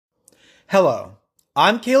Hello,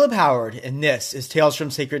 I'm Caleb Howard, and this is Tales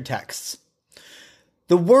from Sacred Texts.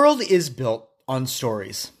 The world is built on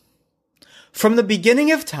stories. From the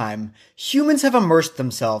beginning of time, humans have immersed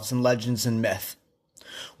themselves in legends and myth.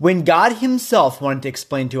 When God himself wanted to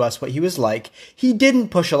explain to us what he was like, he didn't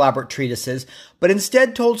push elaborate treatises, but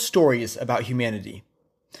instead told stories about humanity.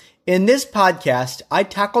 In this podcast, I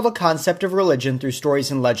tackle the concept of religion through stories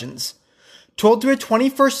and legends. Told through a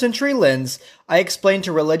 21st century lens, I explain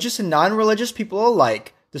to religious and non-religious people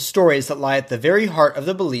alike the stories that lie at the very heart of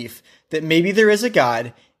the belief that maybe there is a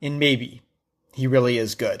God, and maybe he really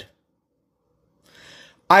is good.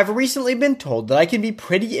 I've recently been told that I can be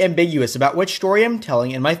pretty ambiguous about which story I'm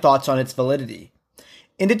telling and my thoughts on its validity.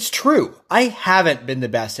 And it's true, I haven't been the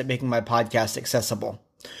best at making my podcast accessible.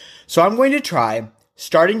 So I'm going to try,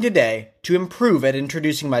 starting today, to improve at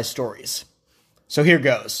introducing my stories. So here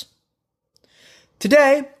goes.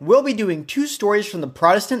 Today, we'll be doing two stories from the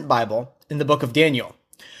Protestant Bible in the book of Daniel.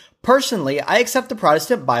 Personally, I accept the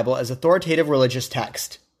Protestant Bible as authoritative religious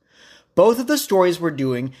text. Both of the stories we're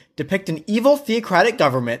doing depict an evil theocratic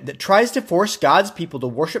government that tries to force God's people to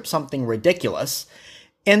worship something ridiculous,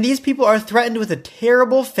 and these people are threatened with a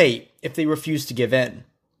terrible fate if they refuse to give in.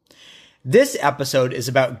 This episode is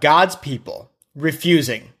about God's people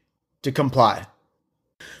refusing to comply.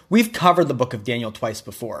 We've covered the book of Daniel twice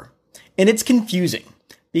before, and it's confusing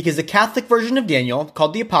because the Catholic version of Daniel,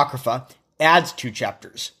 called the Apocrypha, adds 2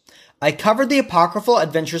 chapters. I covered the apocryphal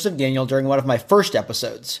adventures of Daniel during one of my first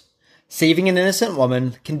episodes. Saving an innocent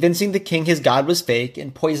woman, convincing the king his god was fake,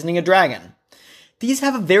 and poisoning a dragon. These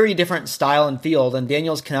have a very different style and feel than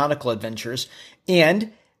Daniel's canonical adventures,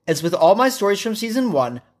 and, as with all my stories from Season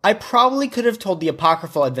 1, I probably could have told the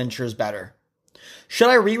apocryphal adventures better. Should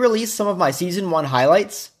I re-release some of my Season 1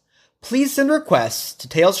 highlights? Please send requests to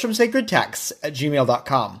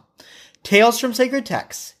talesfromsacredtexts@gmail.com.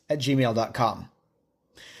 talesfromsacredtexts@gmail.com.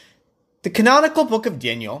 The canonical book of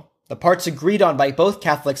Daniel, the parts agreed on by both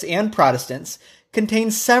Catholics and Protestants,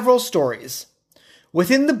 contains several stories.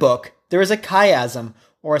 Within the book, there is a chiasm,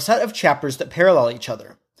 or a set of chapters that parallel each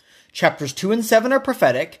other. Chapters 2 and 7 are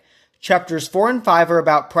prophetic, chapters 4 and 5 are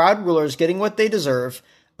about proud rulers getting what they deserve,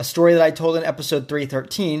 a story that I told in episode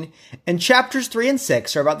 313, and chapters 3 and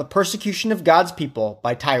 6 are about the persecution of God's people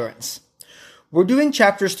by tyrants. We're doing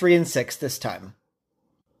chapters 3 and 6 this time.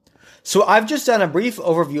 So I've just done a brief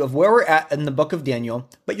overview of where we're at in the book of Daniel,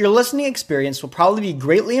 but your listening experience will probably be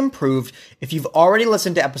greatly improved if you've already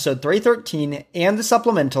listened to episode 313 and the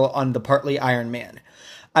supplemental on the Partly Iron Man.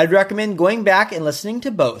 I'd recommend going back and listening to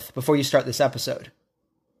both before you start this episode.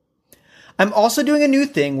 I'm also doing a new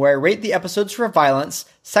thing where I rate the episodes for violence,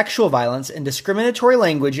 sexual violence, and discriminatory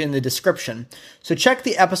language in the description, so check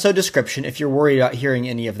the episode description if you're worried about hearing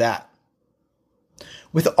any of that.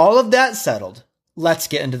 With all of that settled, let's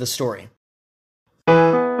get into the story.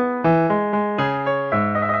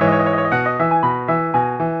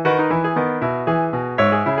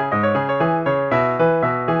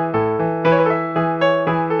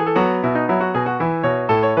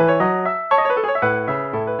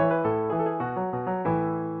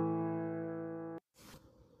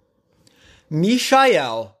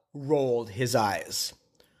 Mishael rolled his eyes.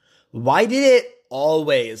 Why did it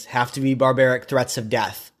always have to be barbaric threats of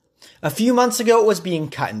death? A few months ago it was being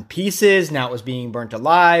cut in pieces, now it was being burnt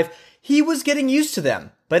alive. He was getting used to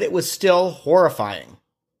them, but it was still horrifying.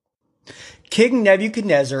 King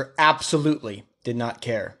Nebuchadnezzar absolutely did not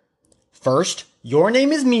care. First, your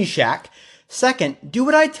name is Meshach. Second, do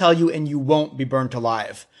what I tell you and you won't be burnt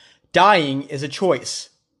alive. Dying is a choice.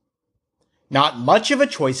 Not much of a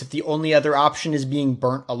choice if the only other option is being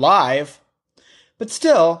burnt alive. But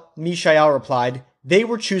still, Mishael replied, they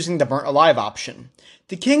were choosing the burnt alive option.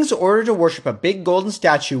 The king's order to worship a big golden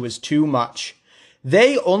statue was too much.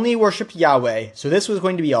 They only worshipped Yahweh, so this was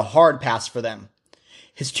going to be a hard pass for them.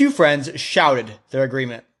 His 2 friends shouted their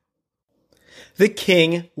agreement. The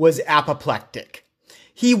king was apoplectic.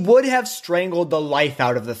 He would have strangled the life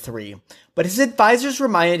out of the 3, but his advisors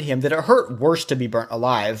reminded him that it hurt worse to be burnt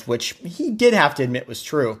alive, which he did have to admit was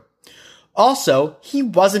true. Also, he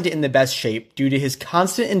wasn't in the best shape due to his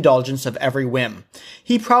constant indulgence of every whim.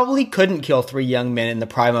 He probably couldn't kill 3 young men in the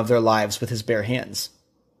prime of their lives with his bare hands.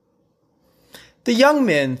 The young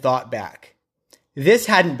men thought back. This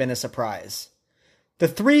hadn't been a surprise. The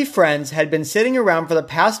 3 friends had been sitting around for the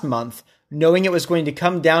past month, knowing it was going to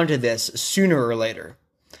come down to this sooner or later.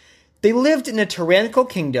 They lived in a tyrannical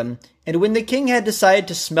kingdom, and when the king had decided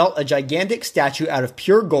to smelt a gigantic statue out of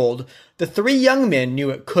pure gold, the 3 young men knew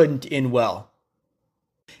it couldn't end well.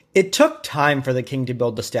 It took time for the king to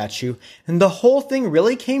build the statue, and the whole thing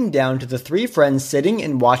really came down to the 3 friends sitting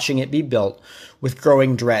and watching it be built with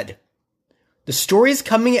growing dread. The stories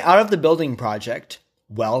coming out of the building project,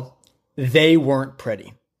 well, they weren't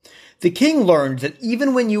pretty. The king learned that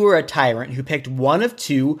even when you were a tyrant who picked one of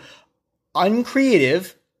two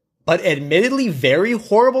uncreative, but admittedly very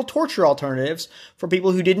horrible torture alternatives for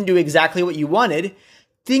people who didn't do exactly what you wanted,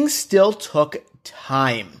 things still took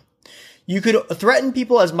time. You could threaten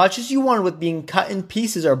people as much as you wanted with being cut in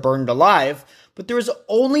pieces or burned alive, but there was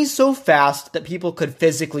only so fast that people could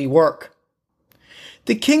physically work.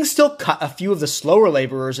 The king still cut a few of the slower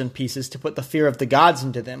laborers in pieces to put the fear of the gods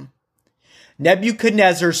into them.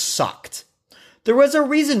 Nebuchadnezzar sucked. There was a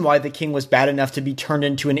reason why the king was bad enough to be turned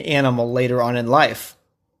into an animal later on in life.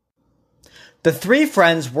 The three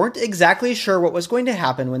friends weren't exactly sure what was going to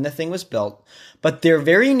happen when the thing was built, but their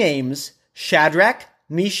very names, Shadrach,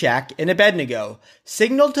 Meshach, and Abednego,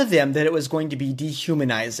 signaled to them that it was going to be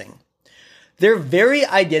dehumanizing. Their very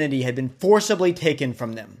identity had been forcibly taken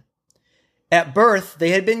from them. At birth, they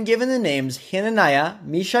had been given the names Hananiah,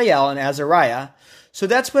 Mishael, and Azariah, so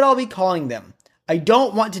that's what I'll be calling them. I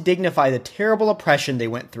don't want to dignify the terrible oppression they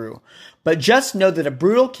went through, but just know that a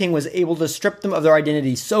brutal king was able to strip them of their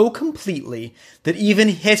identity so completely that even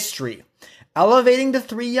history, elevating the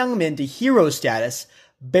three young men to hero status,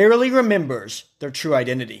 barely remembers their true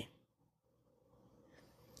identity.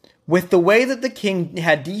 With the way that the king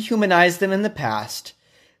had dehumanized them in the past,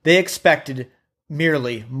 they expected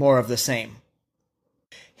merely more of the same.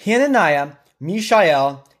 Hananiah,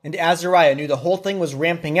 Mishael, and Azariah knew the whole thing was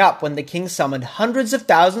ramping up when the king summoned hundreds of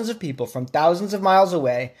thousands of people from thousands of miles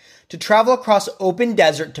away to travel across open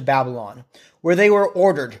desert to Babylon, where they were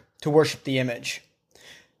ordered to worship the image.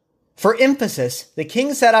 For emphasis, the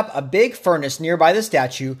king set up a big furnace nearby the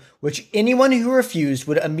statue, which anyone who refused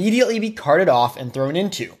would immediately be carted off and thrown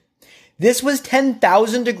into. This was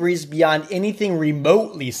 10,000 degrees beyond anything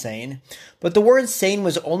remotely sane, but the word sane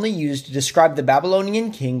was only used to describe the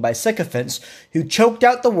Babylonian king by sycophants who choked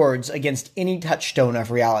out the words against any touchstone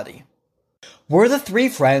of reality. Were the three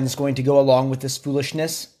friends going to go along with this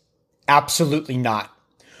foolishness? Absolutely not.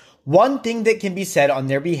 One thing that can be said on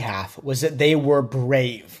their behalf was that they were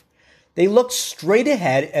brave. They looked straight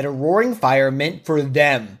ahead at a roaring fire meant for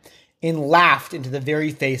them and laughed into the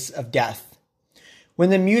very face of death. When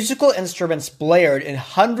the musical instruments blared and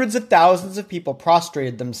hundreds of thousands of people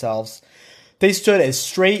prostrated themselves, they stood as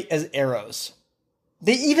straight as arrows.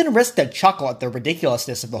 They even risked a chuckle at the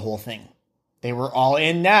ridiculousness of the whole thing. They were all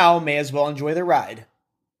in now, may as well enjoy the ride.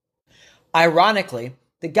 Ironically,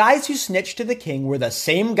 the guys who snitched to the king were the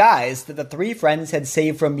same guys that the three friends had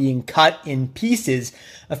saved from being cut in pieces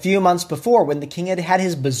a few months before when the king had had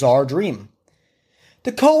his bizarre dream.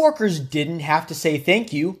 The co-workers didn't have to say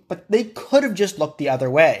thank you, but they could have just looked the other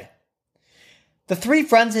way. The three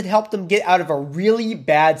friends had helped them get out of a really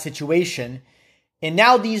bad situation, and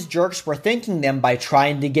now these jerks were thanking them by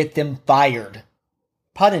trying to get them fired.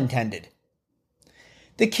 Pun intended.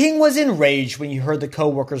 The king was enraged when he heard the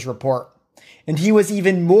co-workers' report, and he was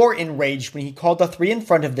even more enraged when he called the three in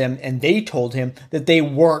front of them and they told him that they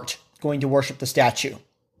weren't going to worship the statue.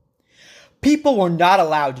 People were not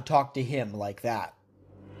allowed to talk to him like that.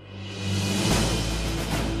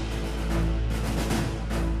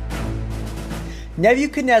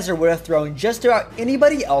 Nebuchadnezzar would have thrown just about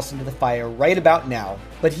anybody else into the fire right about now,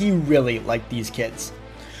 but he really liked these kids.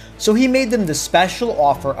 So he made them the special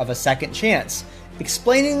offer of a second chance,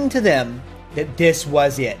 explaining to them that this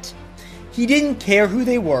was it. He didn't care who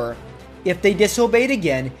they were. If they disobeyed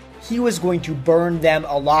again, he was going to burn them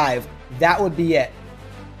alive. That would be it.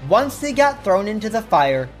 Once they got thrown into the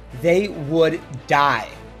fire, they would die.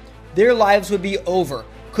 Their lives would be over.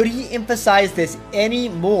 Could he emphasize this any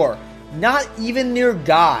more? Not even their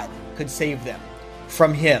God could save them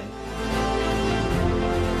from him.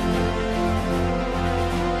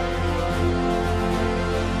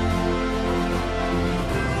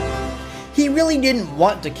 He really didn't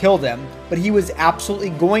want to kill them, but he was absolutely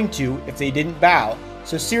going to if they didn't bow.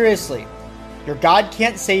 So seriously, your God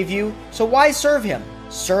can't save you, so why serve him?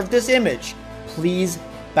 Serve this image. Please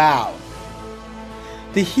bow.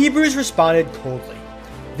 The Hebrews responded coldly.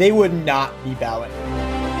 They would not be bowing.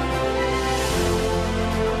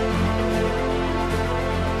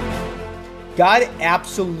 God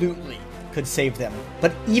absolutely could save them,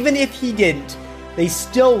 but even if he didn't, they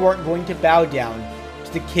still weren't going to bow down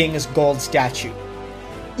to the king's gold statue.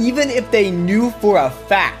 Even if they knew for a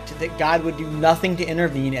fact that God would do nothing to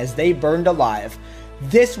intervene as they burned alive,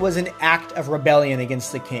 this was an act of rebellion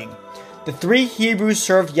against the king. The three Hebrews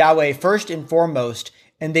served Yahweh first and foremost,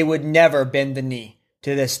 and they would never bend the knee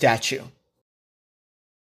to this statue.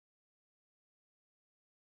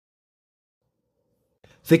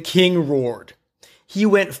 The king roared. He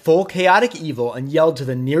went full chaotic evil and yelled to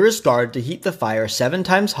the nearest guard to heat the fire 7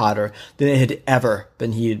 times hotter than it had ever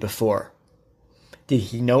been heated before. Did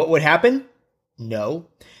he know what would happen? No.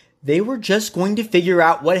 They were just going to figure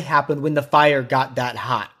out what happened when the fire got that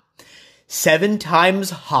hot. 7 times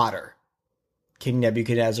hotter, King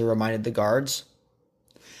Nebuchadnezzar reminded the guards.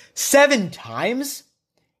 7 times?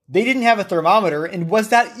 They didn't have a thermometer, and was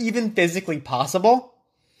that even physically possible?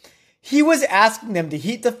 He was asking them to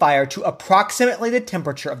heat the fire to approximately the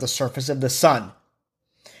temperature of the surface of the sun.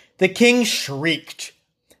 The king shrieked.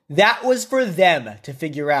 That was for them to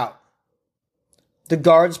figure out. The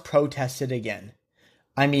guards protested again.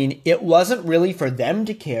 I mean, it wasn't really for them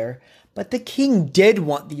to care, but the king did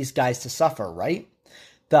want these guys to suffer, right?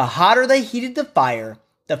 The hotter they heated the fire,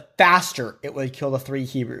 the faster it would kill the 3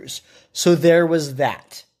 Hebrews. So there was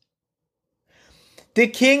that. The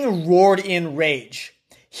king roared in rage.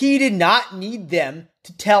 He did not need them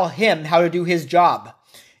to tell him how to do his job.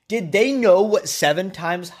 Did they know what 7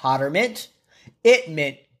 times hotter meant? It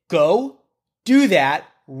meant go, do that,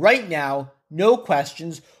 right now, no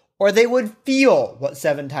questions, or they would feel what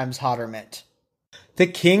 7 times hotter meant. The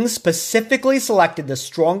king specifically selected the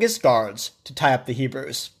strongest guards to tie up the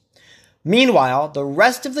Hebrews. Meanwhile, the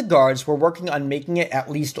rest of the guards were working on making it at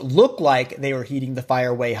least look like they were heating the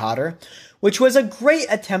fire way hotter, which was a great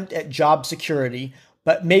attempt at job security,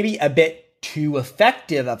 but maybe a bit too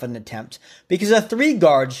effective of an attempt, because the 3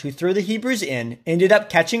 guards who threw the Hebrews in ended up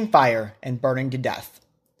catching fire and burning to death.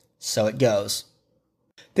 So it goes.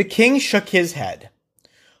 The king shook his head.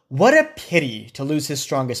 What a pity to lose his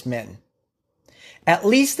strongest men. At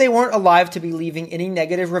least they weren't alive to be leaving any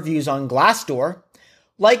negative reviews on Glassdoor.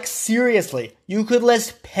 Like, seriously, you could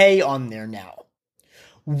list pay on there now.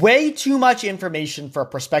 Way too much information for a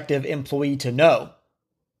prospective employee to know.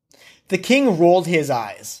 The king rolled his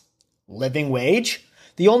eyes. Living wage?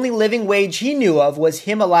 The only living wage he knew of was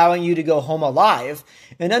him allowing you to go home alive,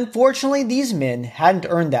 and unfortunately these men hadn't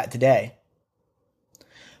earned that today.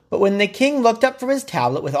 But when the king looked up from his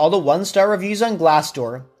tablet with all the 1-star reviews on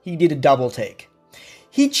Glassdoor, he did a double take.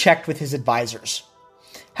 He checked with his advisors.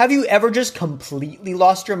 Have you ever just completely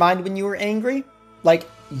lost your mind when you were angry? Like,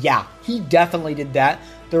 yeah, he definitely did that.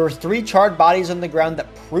 There were 3 charred bodies on the ground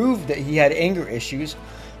that proved that he had anger issues,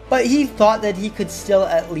 but he thought that he could still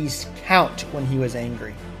at least count when he was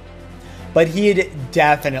angry. But he had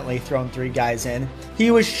definitely thrown 3 guys in.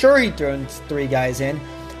 He was sure he'd thrown 3 guys in,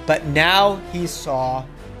 but now he saw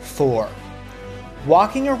 4,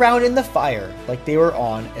 walking around in the fire like they were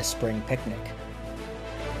on a spring picnic.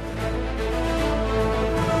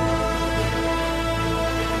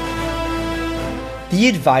 The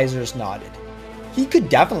advisors nodded. He could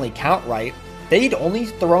definitely count right. They'd only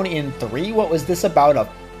thrown in 3. What was this about, a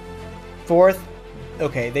 4th?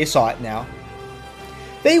 Okay, they saw it now.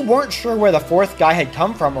 They weren't sure where the 4th guy had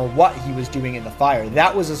come from or what he was doing in the fire.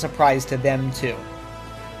 That was a surprise to them too.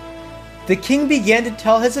 The king began to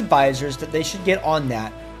tell his advisors that they should get on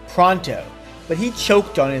that pronto, but he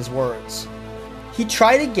choked on his words. He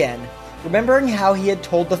tried again, remembering how he had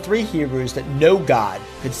told the 3 Hebrews that no god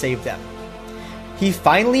could save them. He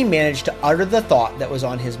finally managed to utter the thought that was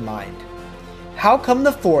on his mind. How come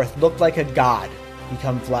the 4th looked like a god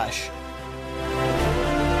become flesh?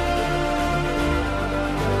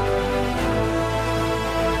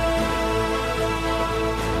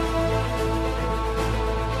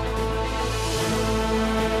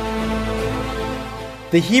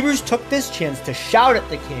 The Hebrews took this chance to shout at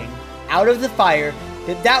the king, out of the fire,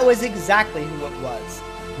 that was exactly who it was.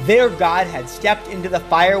 Their God had stepped into the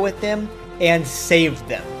fire with them and saved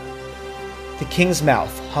them. The king's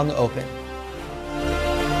mouth hung open.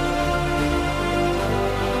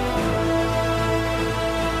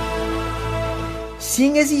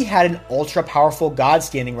 Seeing as he had an ultra-powerful God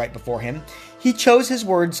standing right before him, he chose his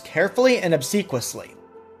words carefully and obsequiously.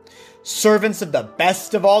 Servants of the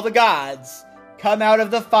best of all the gods, come out of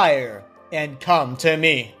the fire and come to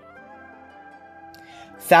me.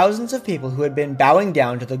 Thousands of people who had been bowing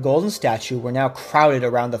down to the golden statue were now crowded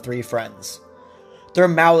around the 3 friends. Their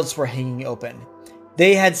mouths were hanging open.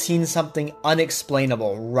 They had seen something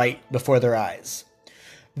unexplainable right before their eyes.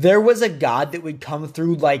 There was a God that would come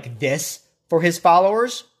through like this for his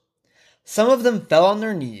followers. Some of them fell on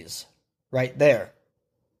their knees right there.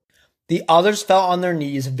 The others fell on their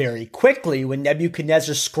knees very quickly when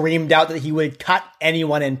Nebuchadnezzar screamed out that he would cut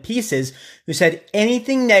anyone in pieces who said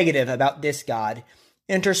anything negative about this God,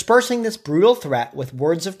 interspersing this brutal threat with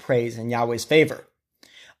words of praise in Yahweh's favor.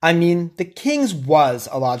 I mean, the king's was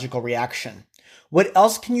a logical reaction. What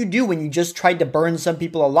else can you do when you just tried to burn some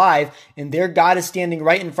people alive and their God is standing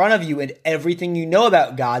right in front of you and everything you know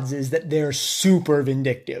about gods is that they're super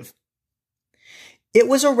vindictive? It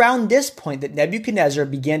was around this point that Nebuchadnezzar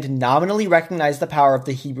began to nominally recognize the power of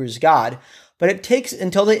the Hebrews' God, but it takes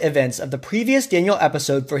until the events of the previous Daniel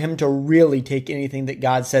episode for him to really take anything that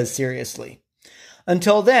God says seriously.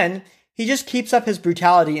 Until then, he just keeps up his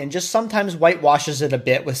brutality and just sometimes whitewashes it a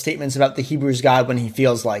bit with statements about the Hebrews' God when he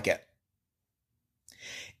feels like it.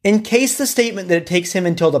 In case the statement that it takes him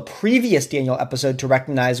until the previous Daniel episode to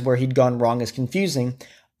recognize where he'd gone wrong is confusing,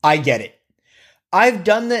 I get it. I've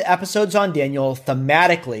done the episodes on Daniel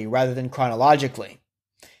thematically rather than chronologically.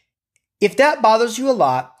 If that bothers you a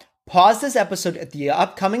lot, pause this episode at the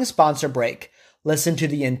upcoming sponsor break, listen to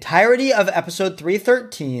the entirety of episode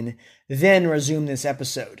 313, then resume this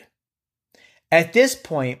episode. At this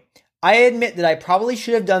point, I admit that I probably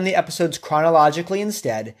should have done the episodes chronologically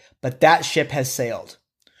instead, but that ship has sailed.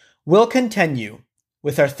 We'll continue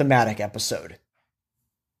with our thematic episode.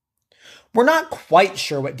 We're not quite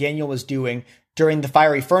sure what Daniel was doing during the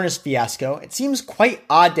fiery furnace fiasco. It seems quite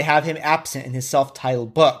odd to have him absent in his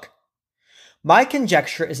self-titled book. My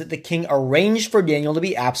conjecture is that the king arranged for Daniel to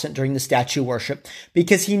be absent during the statue worship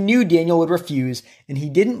because he knew Daniel would refuse and he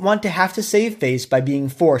didn't want to have to save face by being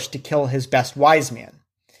forced to kill his best wise man.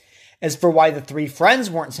 As for why the three friends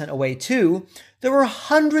weren't sent away too, there were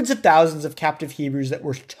hundreds of thousands of captive Hebrews that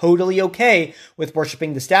were totally okay with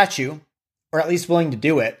worshiping the statue, or at least willing to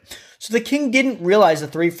do it, so the king didn't realize the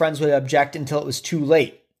three friends would object until it was too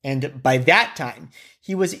late, and by that time,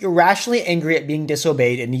 he was irrationally angry at being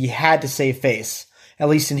disobeyed and he had to save face, at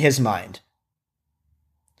least in his mind.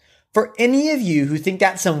 For any of you who think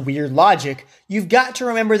that's some weird logic, you've got to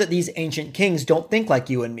remember that these ancient kings don't think like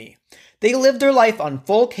you and me. They live their life on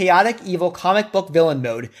full chaotic evil comic book villain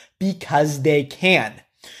mode because they can.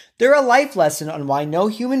 They're a life lesson on why no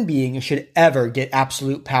human being should ever get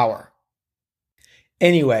absolute power.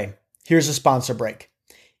 Anyway, here's a sponsor break.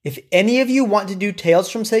 If any of you want to do Tales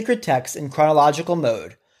from Sacred Texts in chronological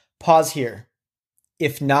mode, pause here.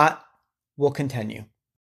 If not, we'll continue.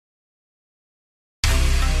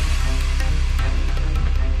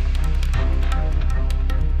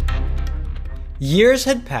 Years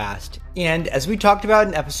had passed, and as we talked about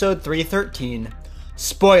in episode 313,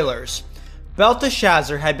 spoilers,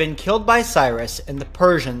 Belteshazzar had been killed by Cyrus and the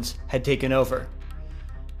Persians had taken over.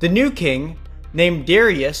 The new king, named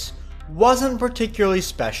Darius, wasn't particularly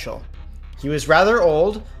special. He was rather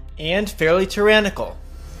old and fairly tyrannical.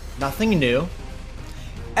 Nothing new.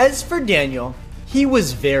 As for Daniel, he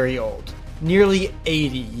was very old, nearly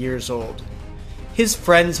 80 years old. His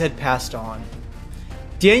friends had passed on.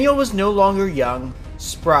 Daniel was no longer young,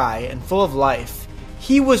 spry, and full of life.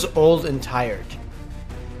 He was old and tired.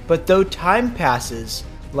 But though time passes,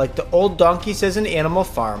 like the old donkey says in Animal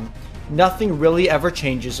Farm, nothing really ever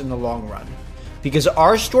changes in the long run. Because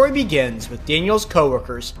our story begins with Daniel's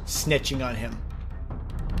coworkers snitching on him.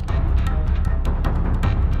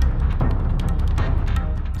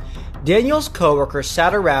 Daniel's coworkers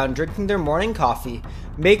sat around drinking their morning coffee,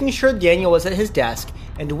 making sure Daniel was at his desk,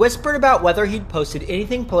 and whispered about whether he'd posted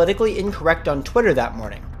anything politically incorrect on Twitter that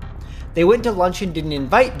morning. They went to lunch and didn't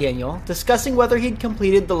invite Daniel, discussing whether he'd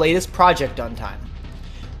completed the latest project on time.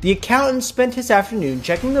 The accountant spent his afternoon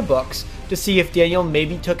checking the books to see if Daniel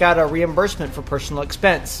maybe took out a reimbursement for personal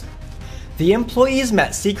expense. The employees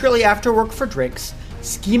met secretly after work for drinks,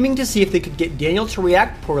 scheming to see if they could get Daniel to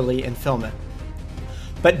react poorly and film it.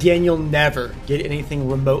 But Daniel never did anything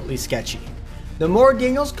remotely sketchy. The more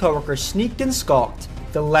Daniel's coworkers sneaked and skulked,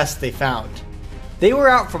 the less they found. They were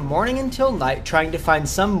out from morning until night trying to find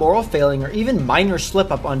some moral failing or even minor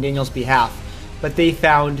slip-up on Daniel's behalf, but they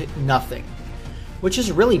found nothing. Which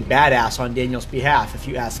is really badass on Daniel's behalf, if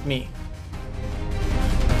you ask me.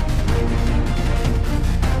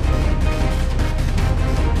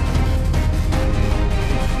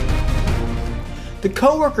 The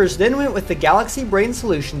coworkers then went with the Galaxy Brain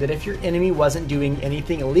solution that if your enemy wasn't doing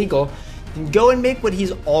anything illegal, then go and make what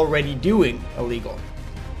he's already doing illegal.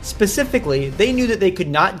 Specifically, they knew that they could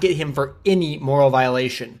not get him for any moral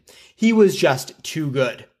violation. He was just too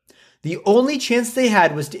good. The only chance they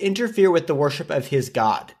had was to interfere with the worship of his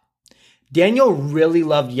god. Daniel really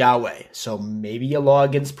loved Yahweh, so maybe a law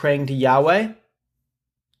against praying to Yahweh?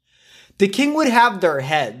 The king would have their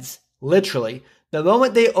heads, literally, the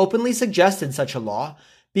moment they openly suggested such a law,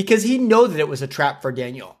 because he'd know that it was a trap for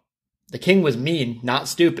Daniel. The king was mean, not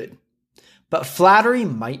stupid. But flattery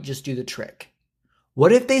might just do the trick.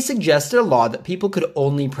 What if they suggested a law that people could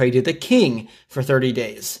only pray to the king for 30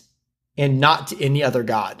 days, and not to any other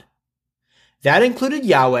god? That included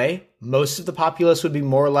Yahweh, most of the populace would be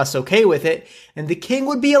more or less okay with it, and the king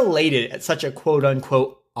would be elated at such a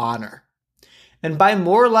quote-unquote honor. And by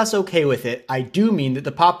more or less okay with it, I do mean that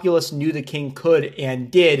the populace knew the king could and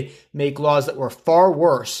did make laws that were far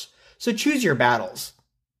worse. So choose your battles.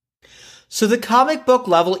 So the comic book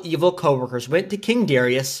level evil coworkers went to King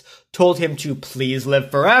Darius, told him to please live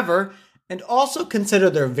forever, and also consider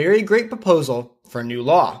their very great proposal for a new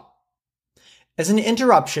law. As an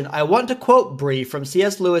interruption, I want to quote Bree from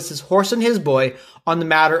C.S. Lewis's Horse and His Boy on the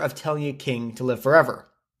matter of telling a king to live forever.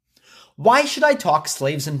 Why should I talk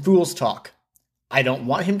slaves and fools talk? I don't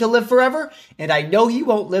want him to live forever, and I know he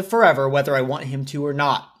won't live forever whether I want him to or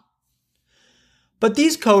not. But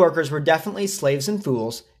these coworkers were definitely slaves and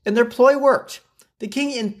fools, and their ploy worked. The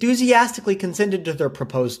king enthusiastically consented to their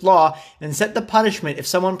proposed law and set the punishment if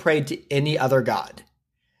someone prayed to any other god.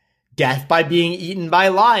 Death by being eaten by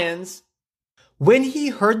lions. When he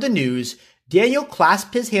heard the news, Daniel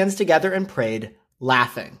clasped his hands together and prayed,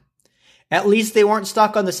 laughing. At least they weren't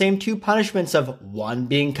stuck on the same two punishments of 1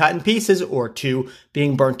 being cut in pieces or 2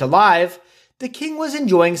 being burnt alive. The king was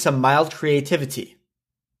enjoying some mild creativity.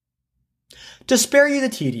 To spare you the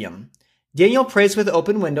tedium, Daniel prays with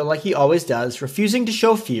open window like he always does, refusing to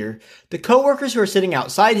show fear. The co-workers who are sitting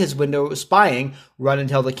outside his window spying run and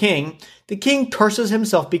tell the king. The king curses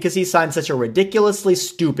himself because he signed such a ridiculously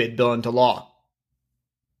stupid bill into law.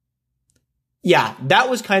 Yeah, that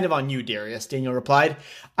was kind of on you, Darius, Daniel replied.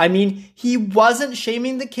 I mean, he wasn't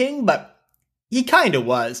shaming the king, but he kind of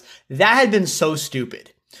was. That had been so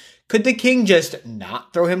stupid. Could the king just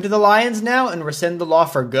not throw him to the lions now and rescind the law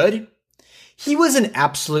for good? He was an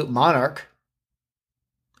absolute monarch.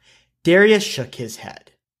 Darius shook his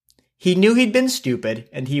head. He knew he'd been stupid,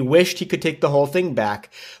 and he wished he could take the whole thing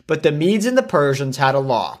back, but the Medes and the Persians had a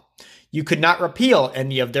law. You could not repeal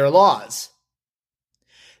any of their laws.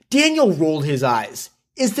 Daniel rolled his eyes.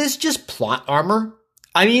 Is this just plot armor?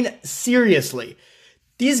 I mean, seriously.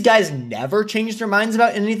 These guys never changed their minds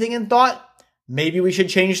about anything and thought, maybe we should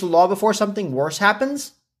change the law before something worse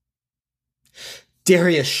happens?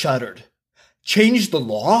 Darius shuddered. Change the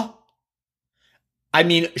law? I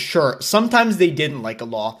mean, sure, sometimes they didn't like a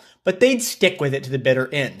law, but they'd stick with it to the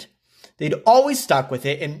bitter end. They'd always stuck with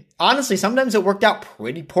it, and honestly, sometimes it worked out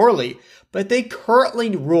pretty poorly, but they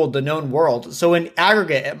currently ruled the known world, so in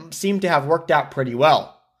aggregate, it seemed to have worked out pretty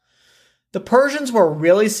well. The Persians were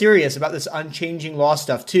really serious about this unchanging law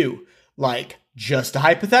stuff too, like, just a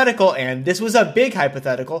hypothetical, and this was a big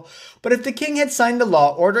hypothetical, but if the king had signed a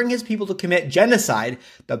law ordering his people to commit genocide,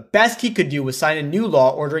 the best he could do was sign a new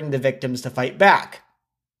law ordering the victims to fight back.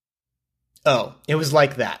 Oh, it was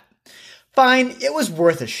like that. Fine, it was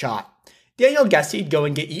worth a shot. Daniel guessed he'd go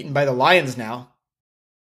and get eaten by the lions now.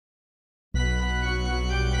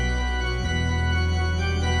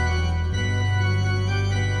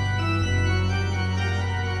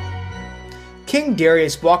 King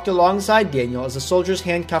Darius walked alongside Daniel as the soldiers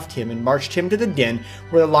handcuffed him and marched him to the den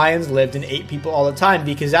where the lions lived and ate people all the time,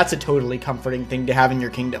 because that's a totally comforting thing to have in your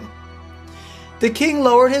kingdom. The king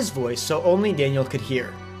lowered his voice so only Daniel could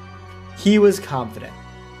hear. He was confident.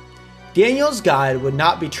 Daniel's God would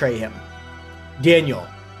not betray him. Daniel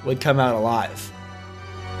would come out alive.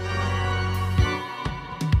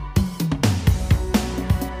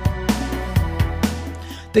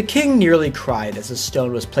 The king nearly cried as a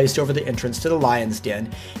stone was placed over the entrance to the lion's den,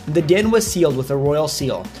 and the den was sealed with a royal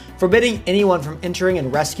seal, forbidding anyone from entering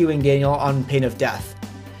and rescuing Daniel on pain of death.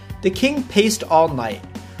 The king paced all night,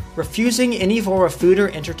 refusing any form of food or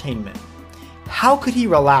entertainment. How could he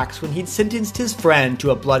relax when he'd sentenced his friend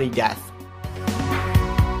to a bloody death?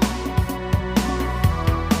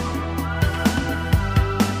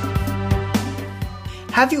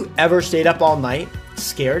 Have you ever stayed up all night,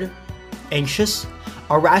 scared, anxious,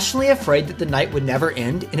 irrationally afraid that the night would never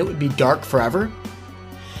end and it would be dark forever?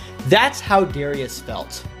 That's how Darius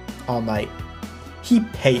felt all night. He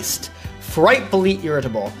paced, frightfully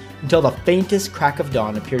irritable, until the faintest crack of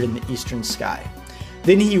dawn appeared in the eastern sky.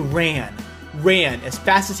 Then he ran as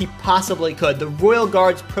fast as he possibly could, the royal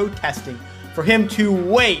guards protesting for him to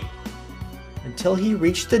wait, until he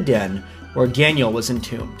reached the den where Daniel was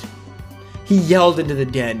entombed. He yelled into the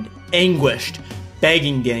den, anguished,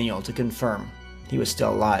 begging Daniel to confirm he was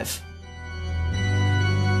still alive.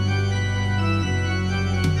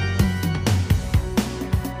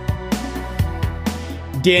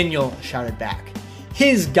 Daniel shouted back.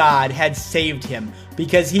 His God had saved him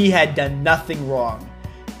because he had done nothing wrong.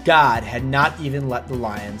 God had not even let the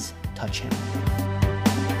lions touch him.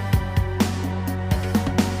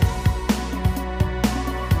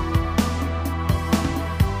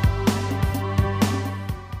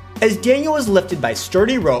 As Daniel was lifted by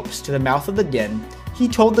sturdy ropes to the mouth of the den, he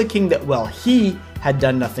told the king that while he had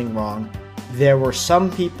done nothing wrong, there were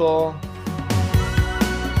some people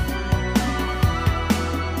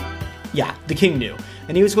Yeah, the king knew,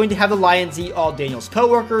 and he was going to have the lions eat all Daniel's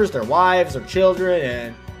co-workers, their wives, their children,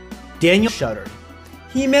 and Daniel shuddered.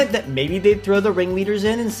 He meant that maybe they'd throw the ringleaders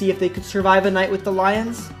in and see if they could survive a night with the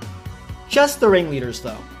lions. Just the ringleaders,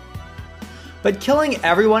 though. But killing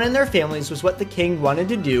everyone and their families was what the king wanted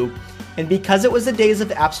to do, and because it was the days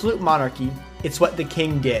of absolute monarchy, it's what the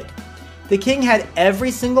king did. The king had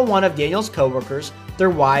every single one of Daniel's co-workers, their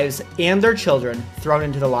wives, and their children thrown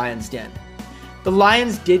into the lion's den. The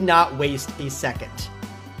lions did not waste a second.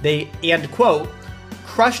 They, and quote,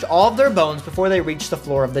 crushed all of their bones before they reached the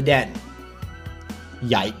floor of the den.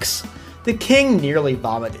 Yikes. The king nearly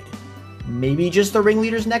vomited. Maybe just the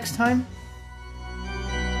ringleaders next time?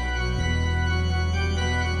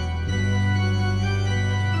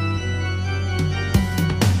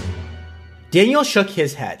 Daniel shook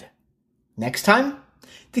his head. Next time?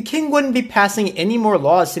 The king wouldn't be passing any more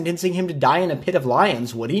laws sentencing him to die in a pit of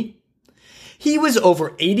lions, would he? He was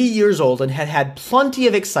over 80 years old and had had plenty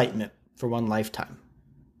of excitement for one lifetime.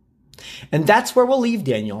 And that's where we'll leave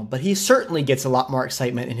Daniel, but he certainly gets a lot more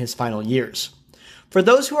excitement in his final years. For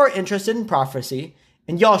those who are interested in prophecy,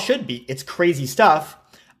 and y'all should be, it's crazy stuff,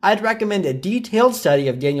 I'd recommend a detailed study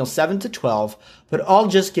of Daniel 7 to 12, but I'll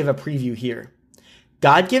just give a preview here.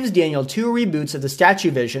 God gives Daniel 2 reboots of the statue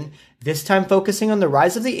vision, this time focusing on the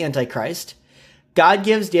rise of the Antichrist. God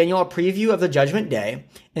gives Daniel a preview of the Judgment Day,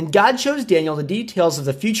 and God shows Daniel the details of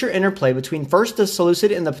the future interplay between first the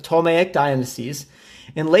Seleucid and the Ptolemaic dynasties,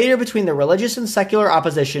 and later between the religious and secular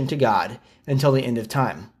opposition to God until the end of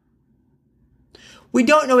time. We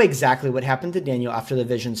don't know exactly what happened to Daniel after the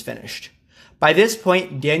visions finished. By this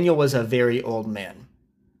point, Daniel was a very old man.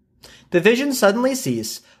 The vision suddenly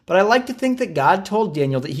ceased, but I like to think that God told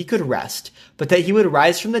Daniel that he could rest, but that he would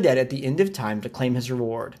rise from the dead at the end of time to claim his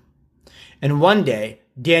reward. And one day,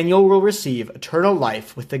 Daniel will receive eternal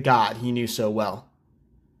life with the God he knew so well.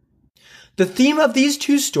 The theme of these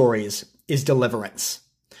 2 stories is deliverance.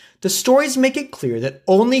 The stories make it clear that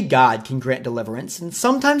only God can grant deliverance, and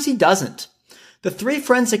sometimes he doesn't. The 3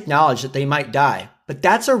 friends acknowledge that they might die, but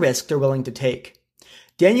that's a risk they're willing to take.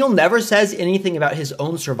 Daniel never says anything about his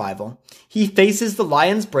own survival. He faces the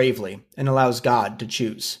lions bravely and allows God to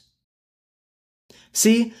choose.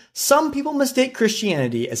 See, some people mistake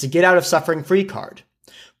Christianity as a get-out-of-suffering-free card.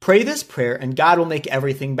 Pray this prayer and God will make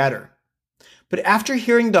everything better. But after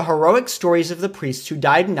hearing the heroic stories of the priests who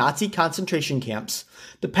died in Nazi concentration camps,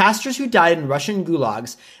 the pastors who died in Russian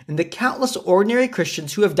gulags, and the countless ordinary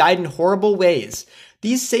Christians who have died in horrible ways,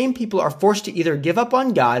 these same people are forced to either give up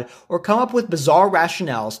on God or come up with bizarre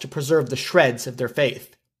rationales to preserve the shreds of their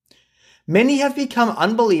faith. Many have become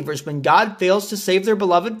unbelievers when God fails to save their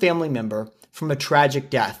beloved family member from a tragic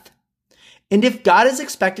death. And if God is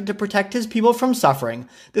expected to protect his people from suffering,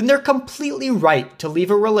 then they're completely right to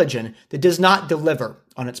leave a religion that does not deliver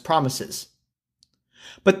on its promises.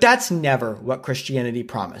 But that's never what Christianity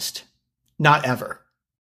promised. Not ever.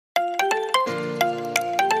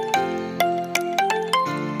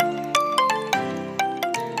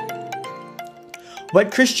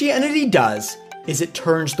 What Christianity does is it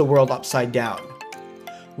turns the world upside down.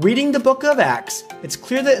 Reading the book of Acts, it's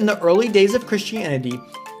clear that in the early days of Christianity,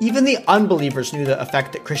 even the unbelievers knew the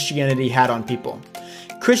effect that Christianity had on people.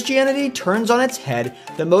 Christianity turns on its head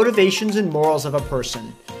the motivations and morals of a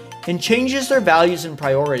person and changes their values and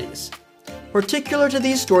priorities. Particular to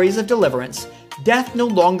these stories of deliverance, death no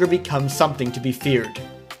longer becomes something to be feared.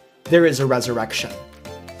 There is a resurrection.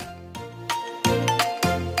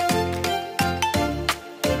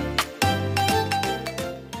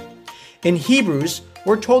 In Hebrews,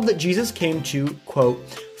 we're told that Jesus came to, quote,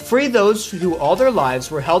 free those who all their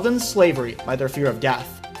lives were held in slavery by their fear of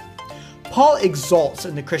death. Paul exults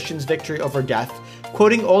in the Christian's victory over death,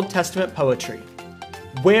 quoting Old Testament poetry.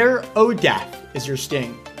 Where, O death, is your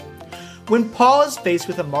sting? When Paul is faced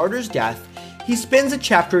with a martyr's death, he spends a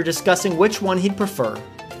chapter discussing which one he'd prefer.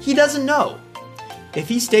 He doesn't know. If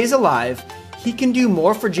he stays alive, he can do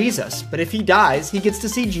more for Jesus, but if he dies, he gets to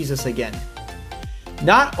see Jesus again.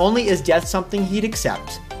 Not only is death something he'd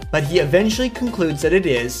accept, but he eventually concludes that it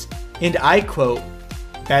is, and I quote,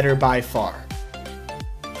 better by far.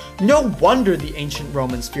 No wonder the ancient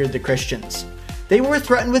Romans feared the Christians. They were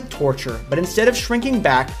threatened with torture, but instead of shrinking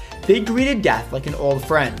back, they greeted death like an old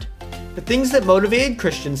friend. The things that motivated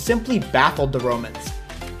Christians simply baffled the Romans.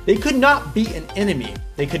 They could not beat an enemy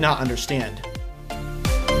they could not understand.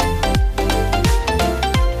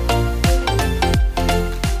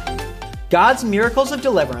 God's miracles of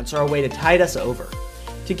deliverance are a way to tide us over,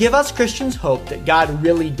 to give us Christians hope that God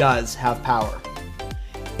really does have power.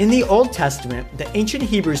 In the Old Testament, the ancient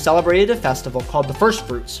Hebrews celebrated a festival called the First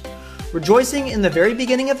Fruits, rejoicing in the very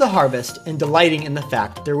beginning of the harvest and delighting in the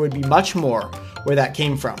fact that there would be much more where that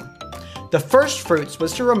came from. The first fruits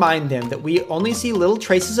was to remind them that we only see little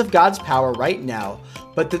traces of God's power right now,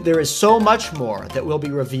 but that there is so much more that will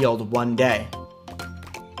be revealed one day.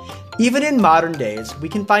 Even in modern days, we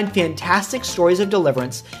can find fantastic stories of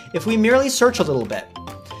deliverance if we merely search a little bit.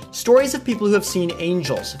 Stories of people who have seen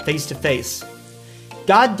angels face to face.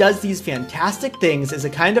 God does these fantastic things as a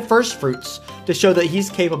kind of first fruits to show that He's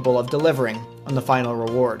capable of delivering on the final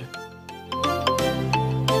reward.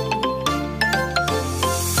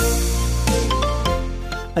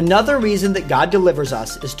 Another reason that God delivers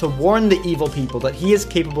us is to warn the evil people that He is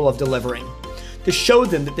capable of delivering, to show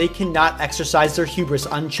them that they cannot exercise their hubris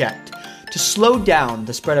unchecked, to slow down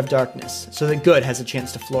the spread of darkness so that good has a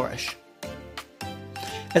chance to flourish.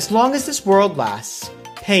 As long as this world lasts,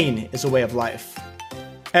 pain is a way of life.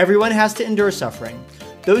 Everyone has to endure suffering.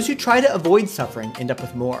 Those who try to avoid suffering end up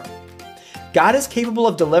with more. God is capable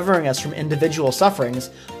of delivering us from individual sufferings,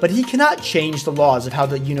 but He cannot change the laws of how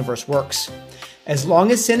the universe works. As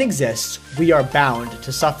long as sin exists, we are bound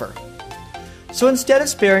to suffer. So instead of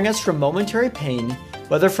sparing us from momentary pain,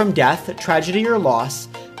 whether from death, tragedy, or loss,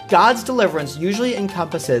 God's deliverance usually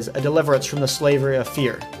encompasses a deliverance from the slavery of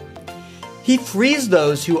fear. He frees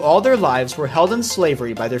those who all their lives were held in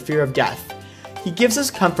slavery by their fear of death. He gives us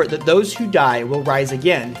comfort that those who die will rise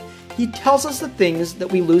again. He tells us the things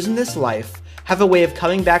that we lose in this life have a way of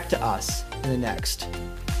coming back to us in the next.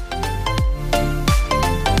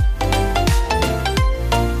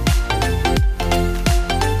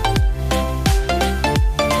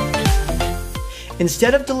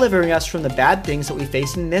 Instead of delivering us from the bad things that we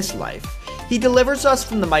face in this life, He delivers us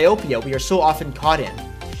from the myopia we are so often caught in.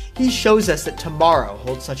 He shows us that tomorrow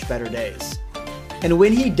holds such better days. And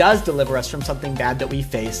when He does deliver us from something bad that we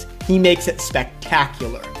face, He makes it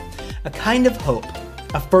spectacular. A kind of hope,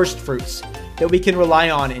 a first fruits, that we can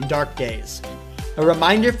rely on in dark days. A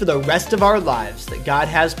reminder for the rest of our lives that God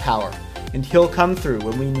has power, and He'll come through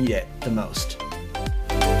when we need it the most.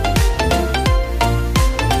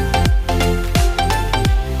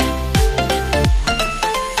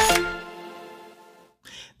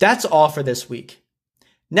 That's all for this week.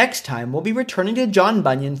 Next time, we'll be returning to John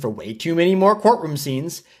Bunyan for way too many more courtroom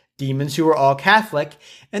scenes, demons who are all Catholic,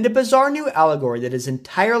 and a bizarre new allegory that is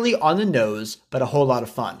entirely on the nose, but a whole lot of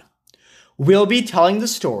fun. We'll be telling the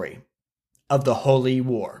story of the Holy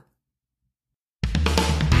War.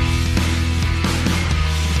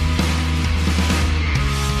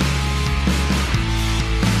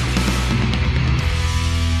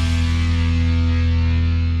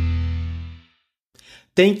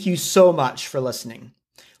 Thank you so much for listening.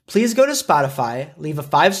 Please go to Spotify, leave a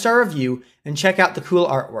 5-star review, and check out the cool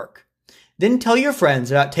artwork. Then tell your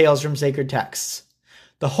friends about Tales from Sacred Texts.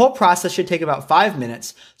 The whole process should take about 5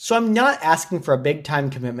 minutes, so I'm not asking for a big time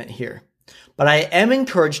commitment here. But I am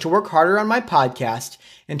encouraged to work harder on my podcast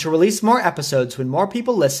and to release more episodes when more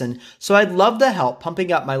people listen, so I'd love the help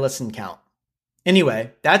pumping up my listen count.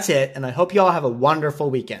 Anyway, that's it, and I hope you all have a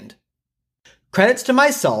wonderful weekend. Credits to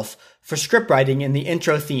myself for scriptwriting and the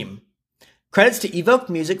intro theme. Credits to Evoke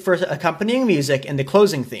Music for accompanying music and the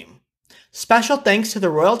closing theme. Special thanks to the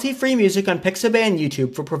royalty-free music on Pixabay and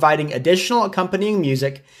YouTube for providing additional accompanying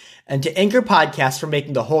music, and to Anchor Podcasts for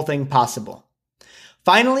making the whole thing possible.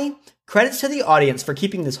 Finally, credits to the audience for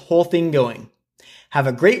keeping this whole thing going. Have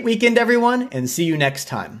a great weekend, everyone, and see you next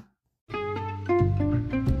time.